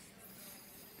grace?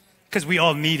 Because we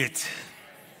all need it.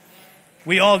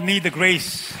 We all need the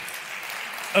grace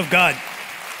of God.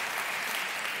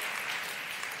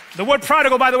 The word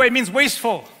prodigal, by the way, means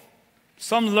wasteful.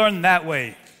 Some learn that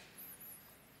way.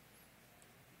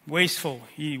 Wasteful.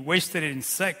 He wasted it in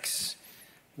sex,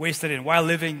 wasted it in wild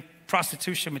living,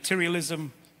 prostitution,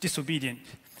 materialism, disobedient.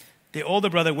 The older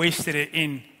brother wasted it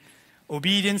in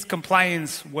obedience,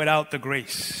 compliance without the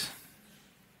grace.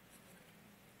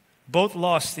 Both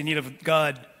lost in need of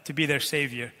God to be their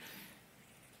Savior.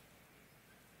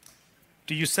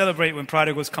 Do you celebrate when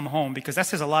prodigals come home? Because that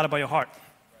says a lot about your heart.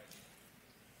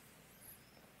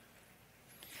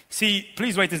 See,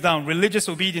 please write this down. Religious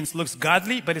obedience looks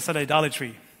godly, but it's an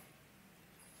idolatry.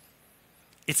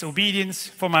 It's obedience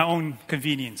for my own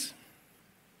convenience.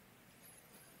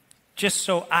 Just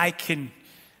so I can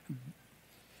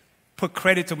put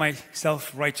credit to my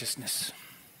self-righteousness.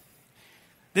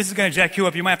 This is going to jack you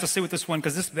up. You might have to sit with this one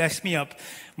because this backs me up.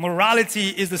 Morality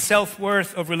is the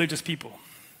self-worth of religious people.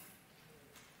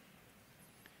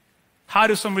 How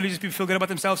do some religious people feel good about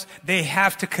themselves? They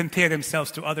have to compare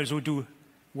themselves to others who do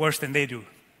worse than they do.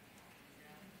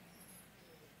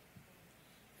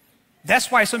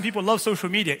 That's why some people love social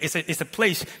media. It's a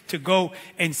place to go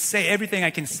and say everything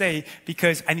I can say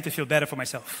because I need to feel better for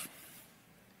myself.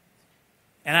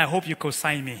 And I hope you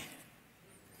co-sign me.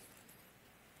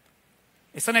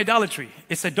 It's an idolatry.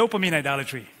 It's a dopamine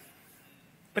idolatry.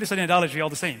 But it's an idolatry all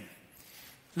the same.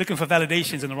 Looking for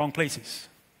validations in the wrong places.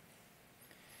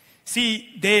 See,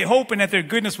 they're hoping that their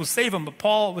goodness will save them, but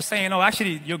Paul was saying, oh,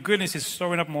 actually, your goodness is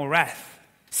storing up more wrath.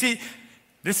 See,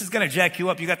 this is going to jack you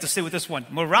up. You got to sit with this one.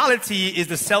 Morality is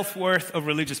the self-worth of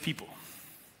religious people,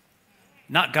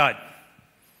 not God.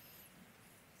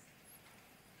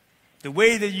 The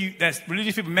way that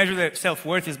religious people measure their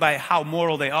self-worth is by how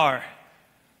moral they are.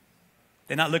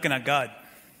 They're not looking at God.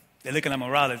 They're looking at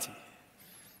morality.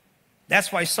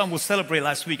 That's why some will celebrate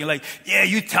last week and like, yeah,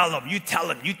 you tell them.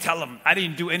 I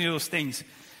didn't do any of those things.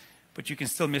 But you can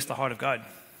still miss the heart of God.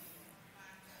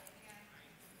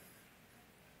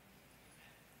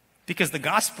 Because the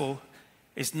gospel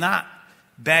is not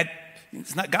bad.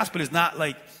 Gospel is not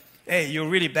like, hey, you're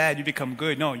really bad, you become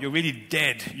good. No, you're really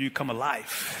dead, you come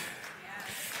alive.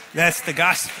 That's the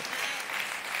gospel.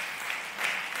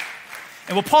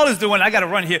 And what Paul is doing, I got to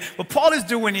run here. What Paul is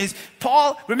doing is,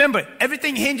 remember,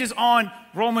 everything hinges on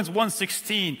Romans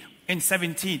 1:16 and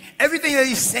 17. Everything that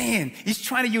he's saying, he's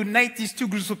trying to unite these two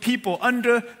groups of people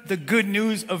under the good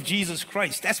news of Jesus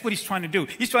Christ. That's what he's trying to do.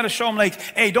 He's trying to show them like,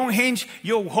 hey, don't hinge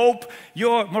your hope,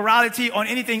 your morality on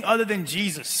anything other than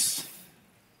Jesus.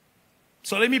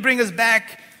 So let me bring us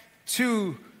back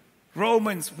to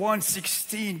Romans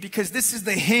 1:16, because this is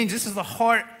the hinge, this is the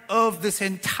heart of this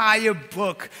entire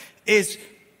book, is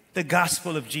the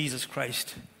gospel of Jesus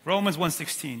Christ. Romans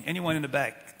 1:16. Anyone in the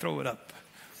back, throw it up.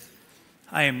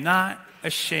 I am not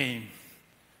ashamed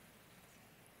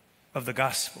of the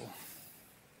gospel,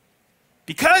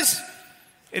 because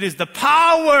it is the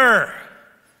power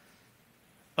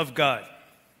of God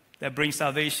that brings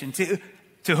salvation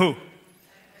to who?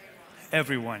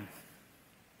 Everyone.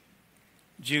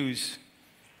 Jews,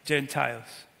 Gentiles,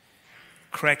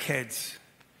 crackheads,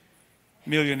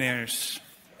 millionaires,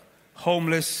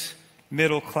 homeless,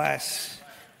 middle class,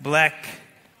 black,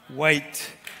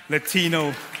 white,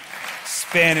 Latino,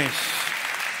 Spanish.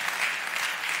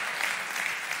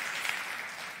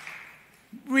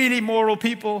 Really moral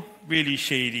people, really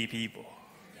shady people.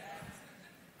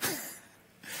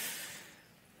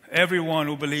 everyone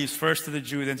who believes, first to the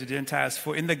Jew, then to the Gentiles.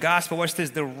 For in the gospel, watch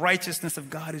this, the righteousness of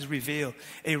God is revealed.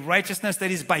 A righteousness that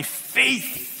is by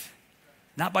faith,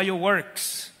 not by your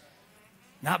works,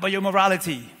 not by your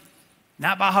morality,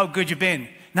 not by how good you've been,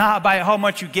 not by how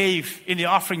much you gave in the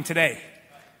offering today.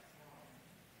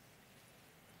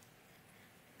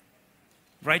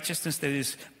 Righteousness that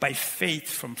is by faith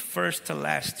from first to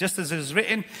last. Just as it is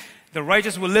written, the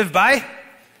righteous will live by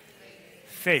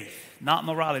faith, not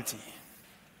morality.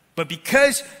 But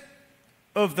because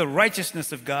of the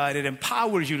righteousness of God, it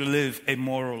empowers you to live a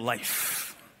moral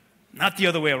life, not the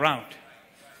other way around.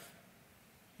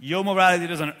 Your morality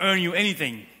doesn't earn you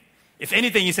anything. If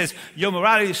anything, he says, your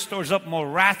morality stores up more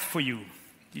wrath for you.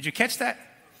 Did you catch that?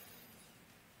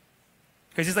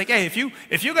 Because he's like, hey, if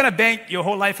you're going to bank your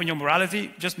whole life on your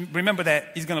morality, just remember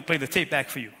that he's going to play the tape back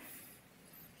for you.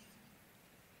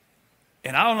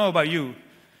 And I don't know about you.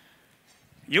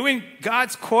 You in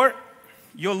God's court,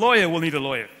 your lawyer will need a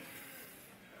lawyer.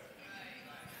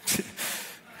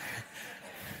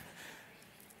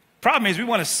 Problem is, we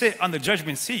want to sit on the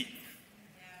judgment seat.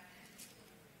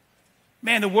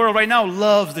 Man, the world right now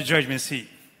loves the judgment seat.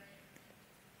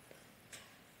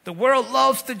 The world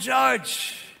loves to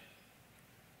judge.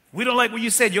 We don't like what you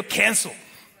said, you're canceled.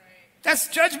 That's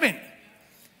judgment.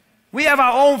 We have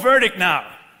our own verdict now.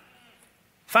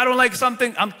 If I don't like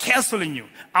something, I'm canceling you.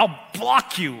 I'll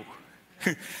block you.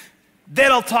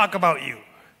 Then I'll talk about you.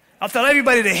 I'll tell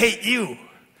everybody to hate you.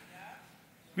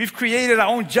 We've created our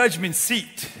own judgment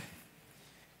seat.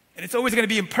 And it's always going to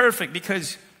be imperfect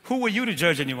because who are you to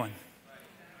judge anyone?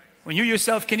 When you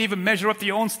yourself can't even measure up to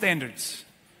your own standards.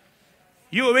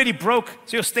 You already broke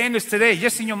your standards today.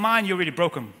 Just in your mind, you already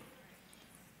broke them.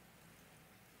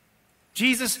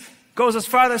 Jesus goes as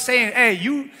far as saying,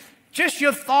 hey, just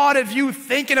your thought of you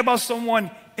thinking about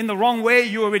someone in the wrong way,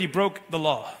 you already broke the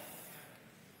law.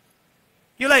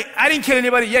 You're like, I didn't kill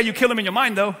anybody. Yeah, you killed them in your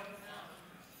mind, though.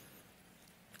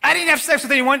 I didn't have sex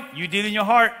with anyone. You did in your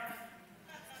heart.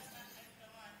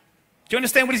 Do you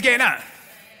understand what he's getting at?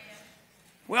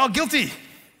 We're all guilty.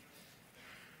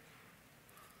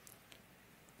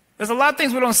 There's a lot of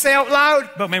things we don't say out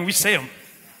loud, but man, we say them.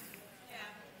 Yeah.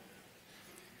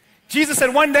 Jesus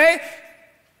said one day,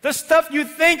 the stuff you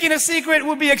think in a secret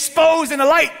will be exposed in the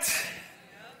light.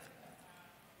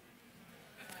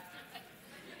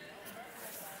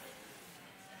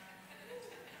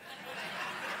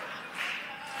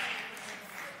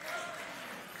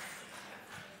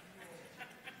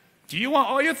 Do you want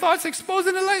all your thoughts exposed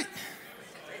in the light?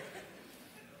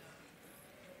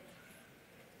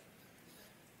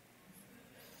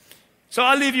 So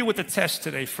I'll leave you with a test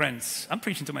today, friends. I'm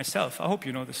preaching to myself. I hope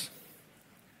you know this.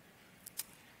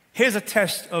 Here's a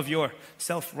test of your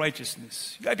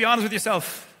self-righteousness. You got to be honest with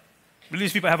yourself.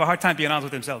 Religious people have a hard time being honest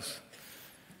with themselves.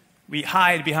 We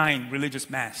hide behind religious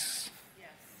masks.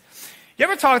 Yes. You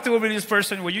ever talk to a religious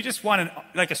person where you just want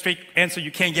a straight answer,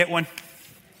 you can't get one?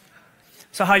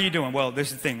 So how you doing? Well,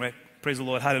 this is the thing, right? Praise the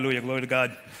Lord. Hallelujah. Glory to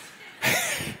God.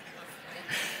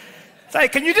 It's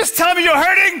like, can you just tell me you're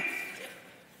hurting?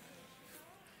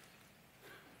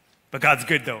 But God's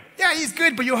good, though. Yeah, he's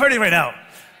good, but you're hurting right now.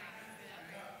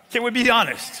 Can we be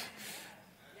honest?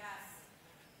 Yes.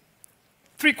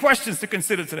 3 questions to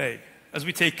consider today as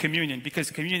we take communion,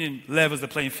 because communion levels the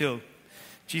playing field.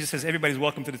 Jesus says everybody's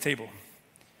welcome to the table.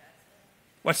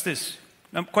 Watch this.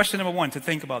 Question number 1 to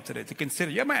think about today, to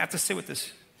consider. You might have to sit with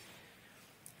this.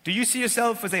 Do you see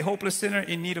yourself as a hopeless sinner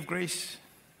in need of grace?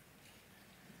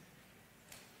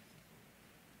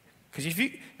 Because if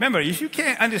you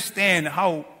can't understand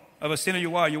how of a sinner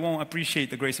you are, you won't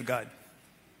appreciate the grace of God.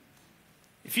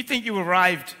 If you think you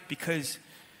arrived because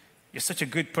you're such a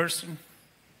good person,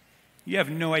 you have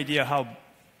no idea how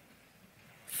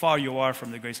far you are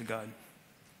from the grace of God.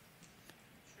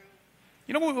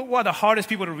 You know what are the hardest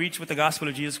people to reach with the gospel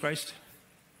of Jesus Christ?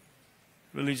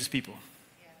 Religious people.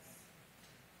 Yes.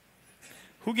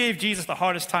 Who gave Jesus the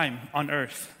hardest time on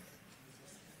earth?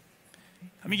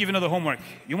 Let me give you another homework.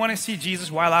 You want to see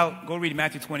Jesus while out? Go read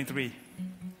Matthew 23.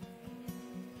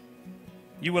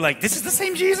 You were like, this is the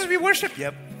same Jesus we worship?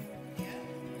 Yep.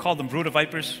 Called them brood of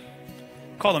vipers.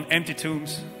 Called them empty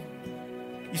tombs.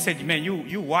 You said, man,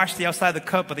 you wash the outside of the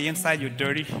cup, but the inside you're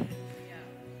dirty.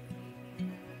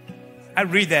 I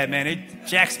read that, man. It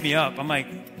jacks me up. I'm like,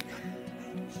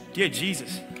 dear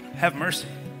Jesus, have mercy.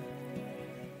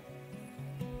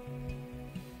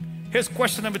 Here's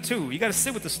question number 2. You got to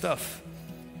sit with the stuff.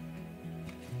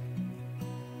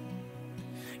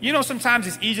 You know, sometimes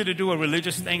it's easier to do a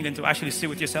religious thing than to actually sit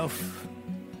with yourself.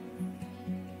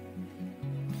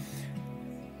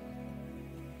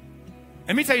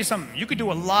 Let me tell you something. You could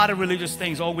do a lot of religious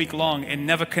things all week long and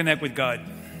never connect with God.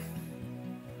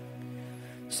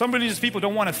 Some religious people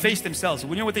don't want to face themselves.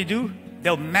 You know what they do?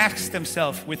 They'll mask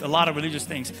themselves with a lot of religious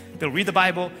things. They'll read the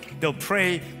Bible, they'll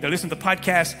pray, they'll listen to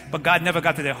podcasts, but God never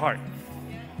got to their heart.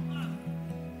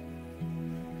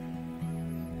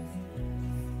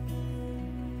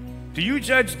 Do you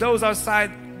judge those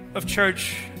outside of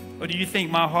church, or do you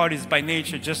think my heart is by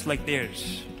nature just like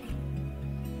theirs?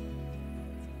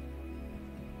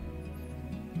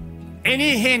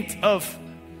 Any hint of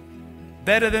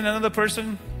better than another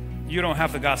person, you don't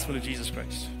have the gospel of Jesus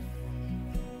Christ.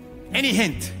 Any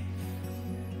hint.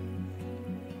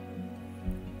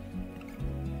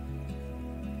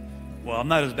 Well, I'm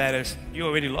not as bad as you.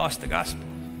 Already lost the gospel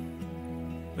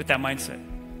with that mindset.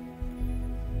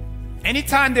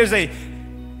 Anytime there's a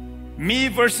me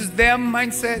versus them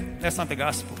mindset, that's not the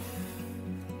gospel.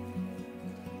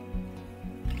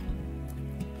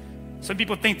 Some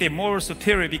people think they're moral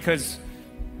superior because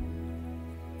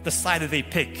the side that they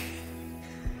pick.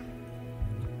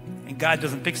 And God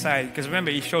doesn't pick sides, because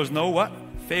remember, He shows no what?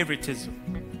 Favoritism.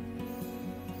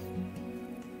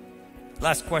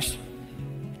 Last question.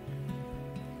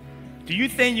 Do you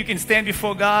think you can stand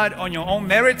before God on your own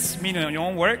merits, meaning on your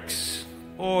own works,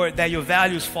 or that your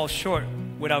values fall short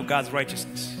without God's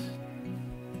righteousness?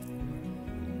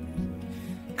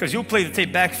 Because He'll play the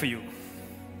tape back for you.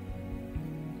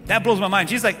 That blows my mind.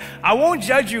 Jesus is like, I won't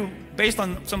judge you based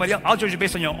on somebody else. I'll judge you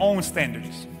based on your own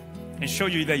standards and show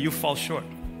you that you fall short.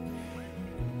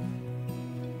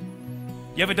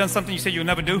 You ever done something you said you'll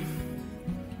never do?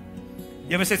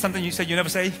 You ever said something you said you'll never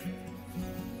say?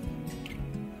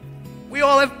 We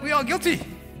all guilty.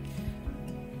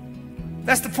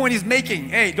 That's the point He's making.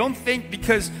 Hey, don't think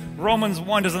because Romans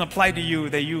 1 doesn't apply to you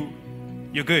that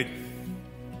you're good.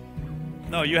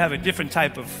 No, you have a different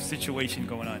type of situation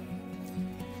going on.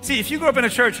 See, if you grew up in a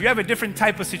church, you have a different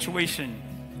type of situation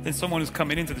than someone who's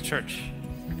coming into the church.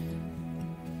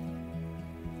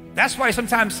 That's why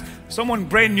sometimes someone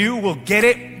brand new will get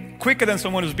it quicker than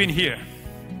someone who's been here.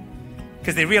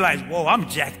 Because they realize, whoa, I'm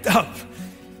jacked up.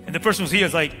 And the person who's here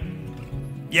is like,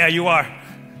 yeah, you are.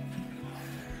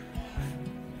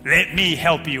 Let me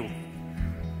help you.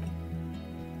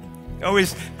 It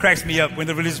always cracks me up when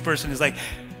the religious person is like,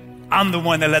 I'm the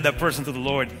one that led that person to the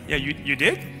Lord. Yeah, you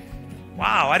did?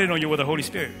 Wow, I didn't know you were the Holy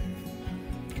Spirit.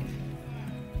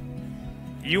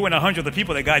 You and 100 of the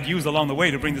people that God used along the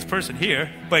way to bring this person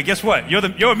here. But guess what?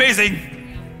 You're amazing.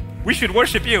 We should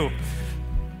worship you.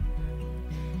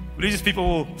 Religious people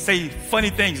will say funny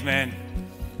things, man.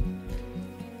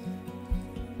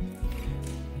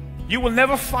 You will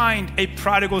never find a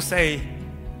prodigal say,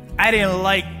 I didn't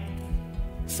like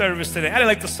service today. I didn't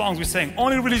like the songs we sang.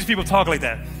 Only religious people talk like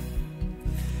that.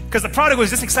 Because the prodigal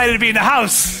is just excited to be in the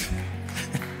house.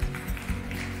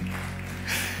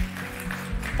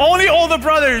 Only older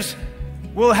brothers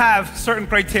will have certain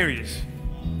criteria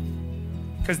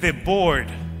because they're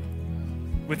bored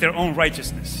with their own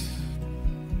righteousness.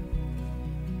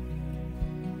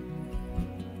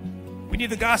 We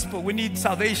need the gospel. We need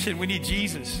salvation. We need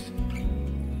Jesus.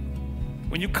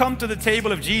 When you come to the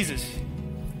table of Jesus,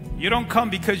 you don't come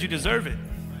because you deserve it.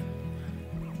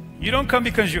 You don't come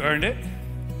because you earned it.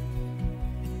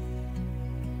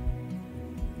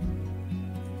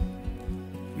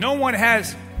 No one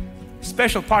has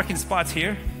special parking spots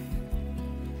here.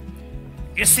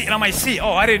 You're sitting on my seat.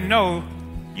 Oh, I didn't know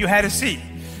you had a seat.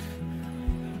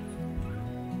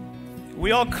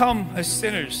 We all come as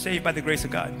sinners saved by the grace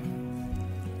of God.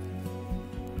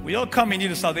 We all come in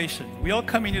need of salvation. We all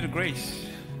come in need of grace.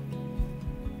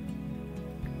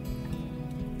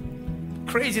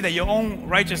 Crazy that your own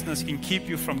righteousness can keep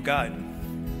you from God.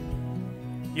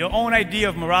 Your own idea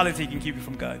of morality can keep you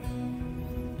from God.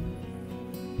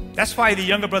 That's why the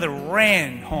younger brother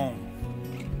ran home.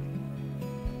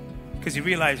 Because he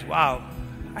realized, wow,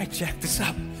 I jacked this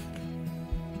up.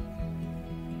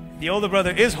 The older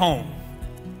brother is home.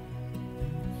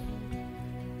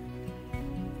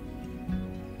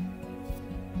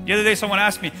 The other day someone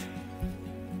asked me,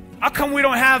 how come we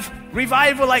don't have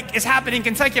revival like it's happening in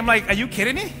Kentucky? I'm like, are you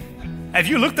kidding me? Have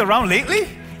you looked around lately?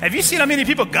 Have you seen how many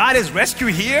people God has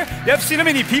rescued here? You have seen how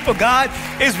many people God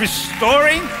is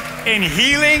restoring and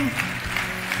healing?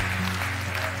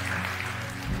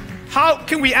 How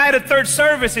can we add a third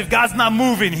service if God's not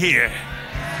moving here?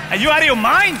 Are you out of your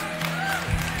mind?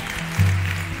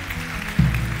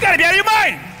 You gotta be out of your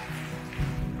mind.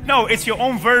 No, it's your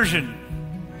own version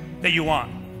that you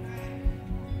want.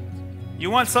 You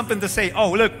want something to say,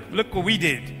 oh, look what we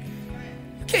did.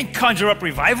 You can't conjure up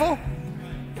revival.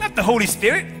 You're not the Holy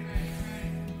Spirit.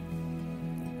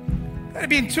 You gotta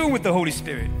be in tune with the Holy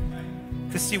Spirit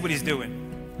to see what He's doing.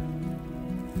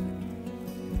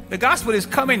 The gospel is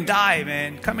come and die,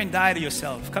 man. Come and die to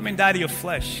yourself. Come and die to your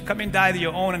flesh. Come and die to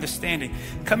your own understanding.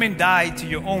 Come and die to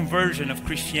your own version of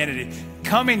Christianity.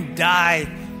 Come and die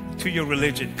to your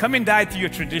religion. Come and die to your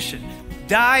tradition.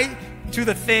 Die to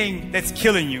the thing that's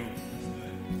killing you.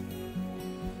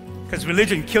 Because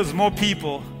religion kills more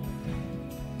people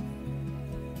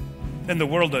than the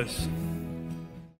world does.